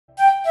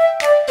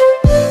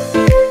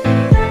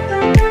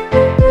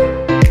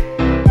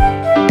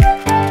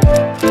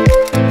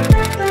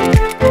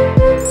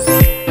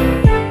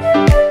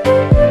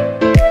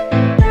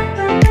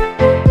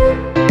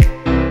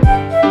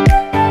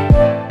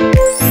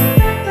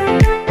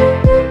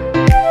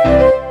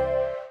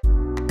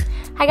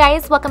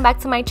guys, welcome back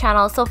to my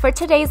channel. So for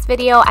today's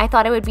video, I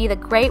thought it would be the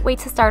great way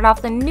to start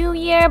off the new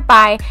year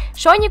by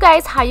showing you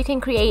guys how you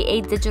can create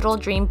a digital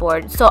dream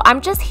board. So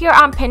I'm just here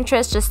on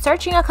Pinterest just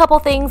searching a couple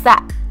things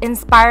that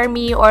inspire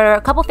me or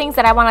a couple things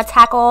that I want to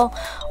tackle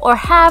or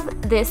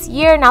have this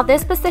year. Now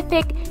this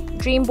specific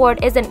dream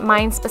board isn't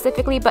mine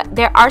specifically, but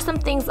there are some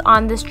things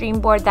on this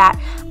dream board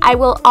that I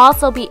will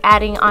also be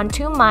adding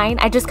onto mine.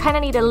 I just kind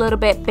of need a little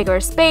bit bigger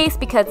space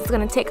because it's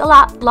going to take a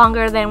lot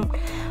longer than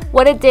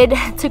what it did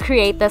to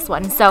create this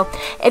one. So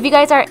if you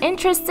guys are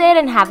interested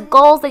and have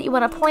goals that you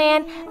want to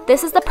plan,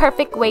 this is the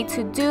perfect way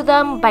to do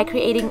them by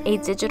creating a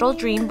digital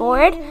dream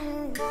board.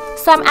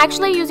 So I'm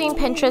actually using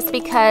Pinterest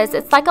because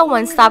it's like a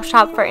one-stop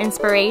shop for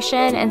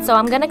inspiration, and so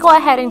I'm going to go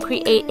ahead and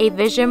create a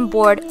vision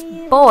board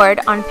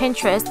on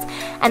Pinterest,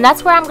 and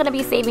that's where I'm going to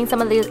be saving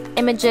some of the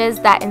images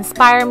that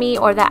inspire me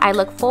or that I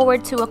look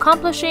forward to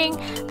accomplishing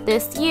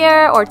this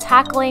year or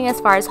tackling as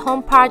far as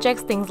home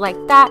projects, things like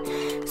that.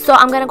 So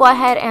I'm going to go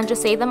ahead and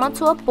just save them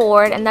onto a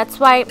board, and that's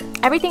why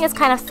everything is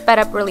kind of sped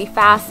up really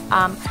fast.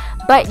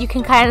 But you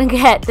can kind of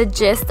get the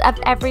gist of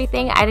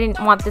everything. I didn't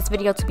want this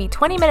video to be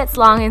 20 minutes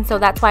long, and so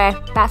that's why I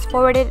fast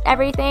forwarded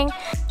everything.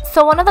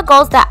 So one of the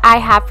goals that I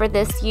have for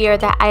this year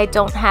that I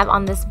don't have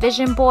on this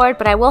vision board,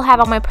 but I will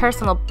have on my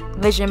personal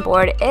vision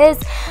board, is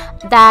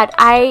that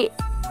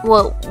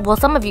well,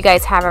 some of you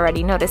guys have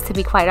already noticed, to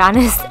be quite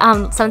honest,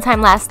 sometime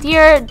last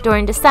year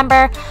during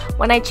December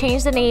when I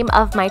changed the name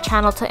of my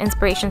channel to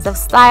Inspirations of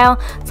Style.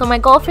 So my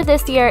goal for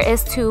this year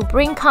is to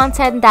bring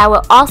content that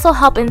will also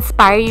help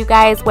inspire you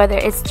guys, whether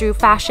it's through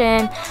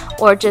fashion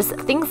or just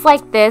things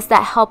like this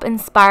that help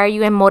inspire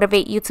you and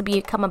motivate you to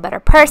become a better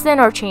person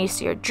or change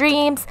your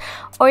dreams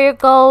or your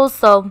goals.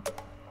 So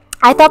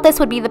I thought this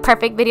would be the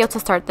perfect video to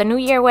start the new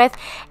year with.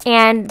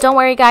 And don't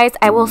worry guys,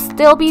 I will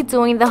still be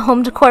doing the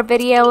home decor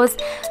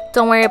videos.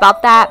 Don't worry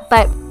about that.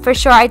 But for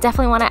sure, I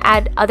definitely want to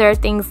add other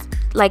things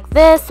like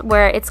this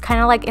where it's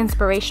kind of like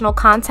inspirational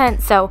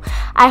content. So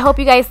I hope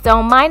you guys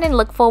don't mind and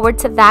look forward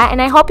to that.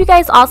 And I hope you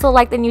guys also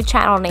like the new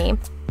channel name.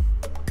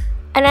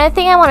 Another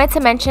thing I wanted to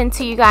mention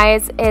to you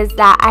guys is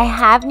that I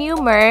have new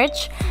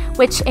merch,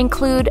 which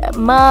include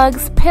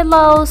mugs,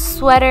 pillows,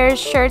 sweaters,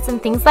 shirts,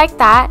 and things like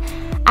that.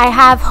 I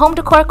have home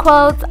decor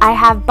quotes, I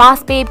have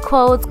boss babe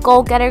quotes,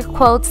 goal getter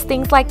quotes,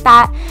 things like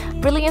that.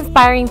 Really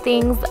inspiring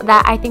things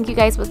that I think you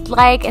guys would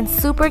like, and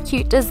super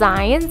cute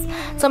designs.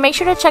 So make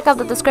sure to check out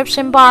the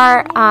description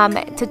bar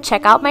to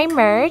check out my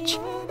merch.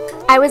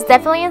 I was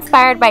definitely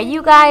inspired by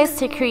you guys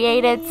to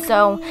create it,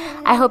 so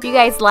I hope you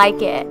guys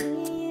like it.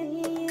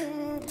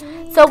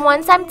 So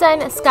once I'm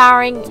done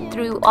scouring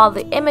through all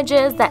the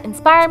images that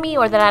inspire me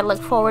or that I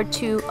look forward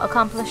to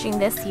accomplishing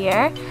this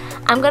year,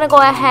 I'm going to go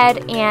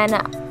ahead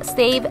and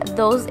save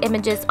those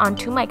images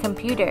onto my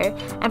computer.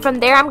 And from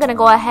there, I'm going to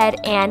go ahead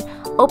and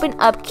open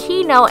up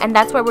Keynote, and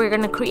that's where we're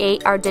going to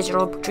create our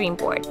digital dream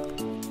board.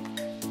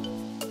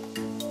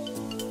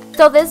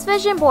 So this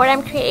vision board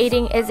I'm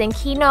creating is in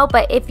Keynote,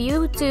 but if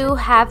you do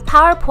have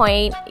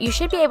PowerPoint, you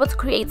should be able to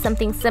create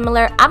something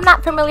similar. I'm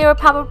not familiar with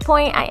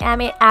PowerPoint. I am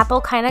an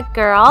Apple kind of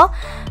girl,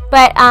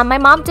 but my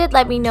mom did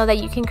let me know that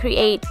you can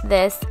create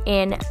this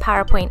in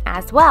PowerPoint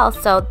as well.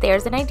 So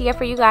there's an idea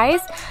for you guys.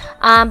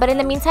 But in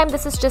the meantime,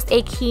 this is just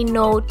a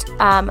Keynote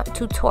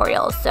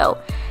tutorial. So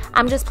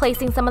I'm just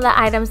placing some of the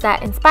items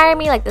that inspire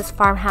me, like this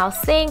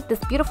farmhouse sink, this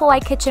beautiful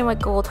white kitchen with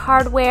gold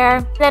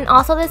hardware, then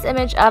also this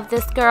image of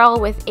this girl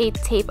with a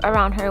tape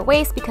around her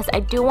waist, because I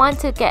do want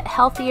to get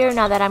healthier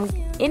now that I'm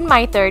in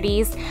my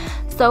 30s.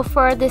 So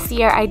for this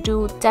year, I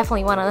do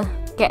definitely want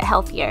to get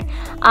healthier.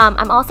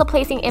 I'm also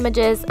placing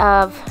images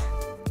of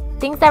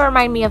things that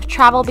remind me of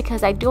travel,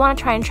 because I do want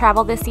to try and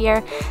travel this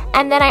year.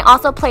 And then I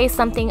also place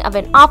something of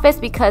an office,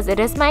 because it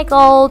is my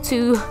goal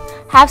to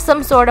have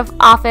some sort of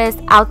office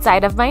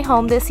outside of my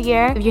home this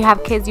year. If you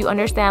have kids, you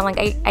understand,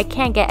 like I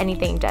can't get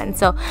anything done.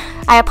 So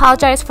I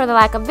apologize for the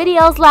lack of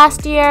videos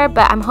last year,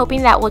 but I'm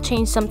hoping that will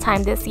change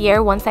sometime this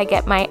year once I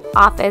get my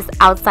office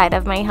outside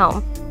of my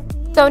home.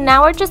 So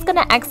now we're just going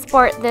to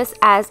export this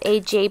as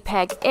a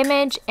JPEG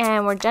image,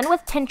 and we're done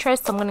with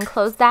Pinterest, so I'm going to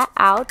close that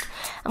out.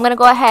 I'm going to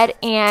go ahead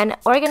and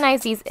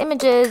organize these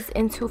images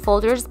into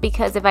folders,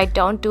 because if I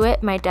don't do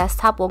it, my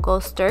desktop will go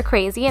stir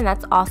crazy, and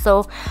that's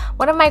also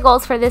one of my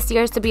goals for this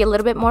year, is to be a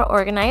little bit more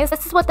organized.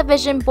 This is what the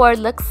vision board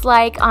looks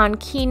like on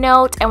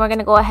Keynote, and we're going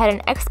to go ahead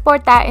and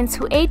export that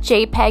into a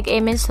JPEG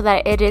image so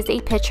that it is a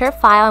picture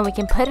file, and we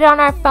can put it on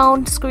our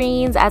phone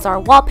screens as our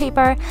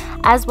wallpaper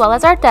as well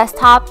as our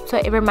desktop, so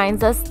it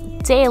reminds us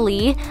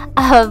daily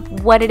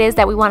of what it is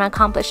that we want to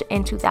accomplish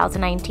in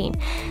 2019.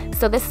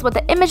 So this is what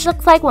the image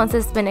looks like once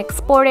it's been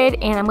exported,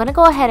 and I'm going to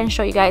go ahead and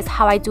show you guys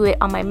how I do it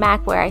on my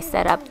Mac, where I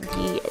set up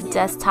the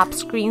desktop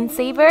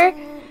screensaver.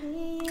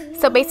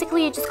 So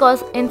basically you just go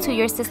into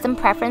your system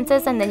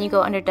preferences and then you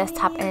go under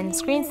desktop and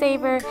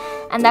screensaver,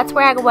 and that's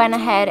where I went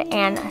ahead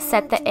and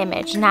set the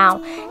image.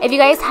 Now if you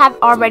guys have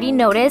already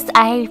noticed,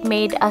 I've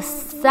made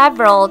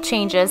several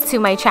changes to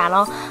my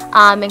channel,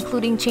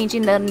 including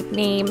changing the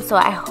name, so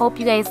I hope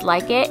you guys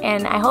like it,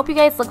 and I hope you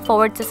guys look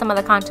forward to some of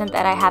the content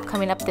that I have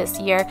coming up this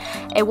year.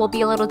 It will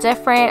be a little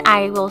different.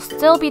 I will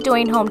still be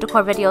doing home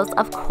decor videos,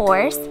 of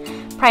course,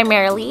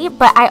 primarily,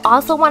 but I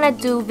also want to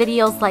do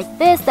videos like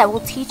this that will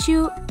teach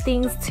you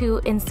things to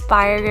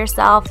inspire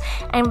yourself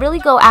and really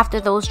go after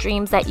those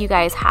dreams that you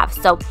guys have.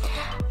 So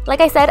like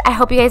I said, I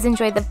hope you guys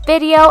enjoyed the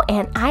video,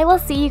 and I will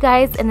see you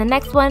guys in the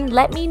next one.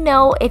 Let me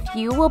know if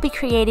you will be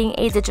creating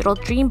a digital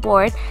dream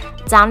board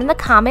down in the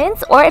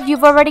comments, or if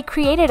you've already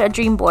created a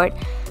dream board,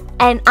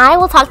 and I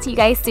will talk to you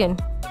guys soon.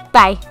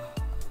 Bye.